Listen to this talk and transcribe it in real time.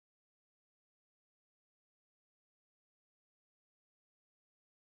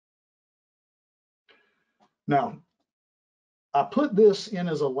Now, I put this in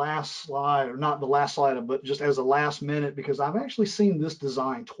as a last slide, or not the last slide, but just as a last minute, because I've actually seen this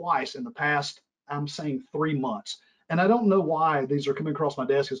design twice in the past, I'm saying 3 months. And I don't know why these are coming across my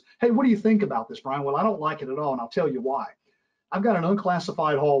desk as, hey, what do you think about this, Brian? Well, I don't like it at all, and I'll tell you why. I've got an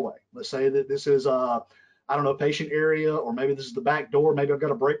unclassified hallway. Let's say that this is I don't know, patient area, or maybe this is the back door. Maybe I've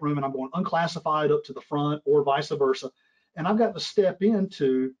got a break room and I'm going unclassified up to the front, or vice versa. And I've got to step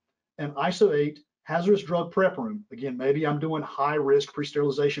into an ISO 8 hazardous drug prep room. Again, maybe I'm doing high risk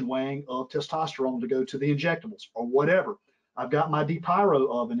pre-sterilization weighing of testosterone to go to the injectables or whatever. I've got my depyro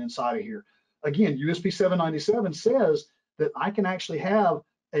oven inside of here. Again, USP 797 says that I can actually have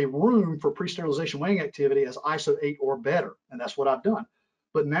a room for pre-sterilization weighing activity as ISO 8 or better, and that's what I've done.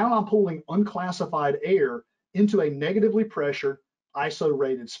 But now I'm pulling unclassified air into a negatively pressured ISO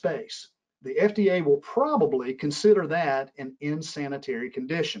rated space. The FDA will probably consider that an insanitary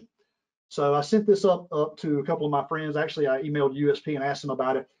condition. So I sent this up to a couple of my friends. Actually, I emailed USP and asked them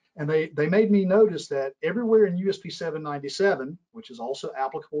about it, and they made me notice that everywhere in USP 797, which is also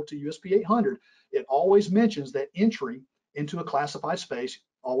applicable to USP 800, it always mentions that entry into a classified space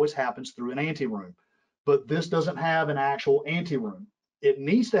always happens through an anteroom. But this doesn't have an actual anteroom. It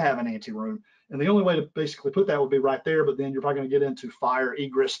needs to have an anteroom, and the only way to basically put that would be right there, but then you're probably going to get into fire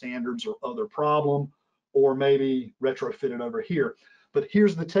egress standards or other problem, or maybe retrofit it over here. But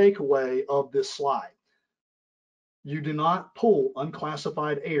here's the takeaway of this slide. You do not pull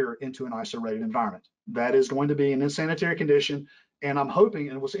unclassified air into an ISO-rated environment. That is going to be an insanitary condition, and I'm hoping,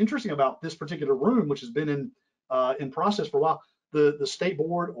 and what's interesting about this particular room, which has been in process for a while, the state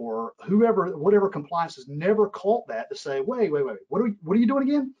board or whoever, whatever compliance has never caught that to say, wait, what are you doing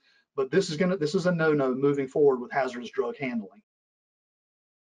again? But this is a no-no moving forward with hazardous drug handling.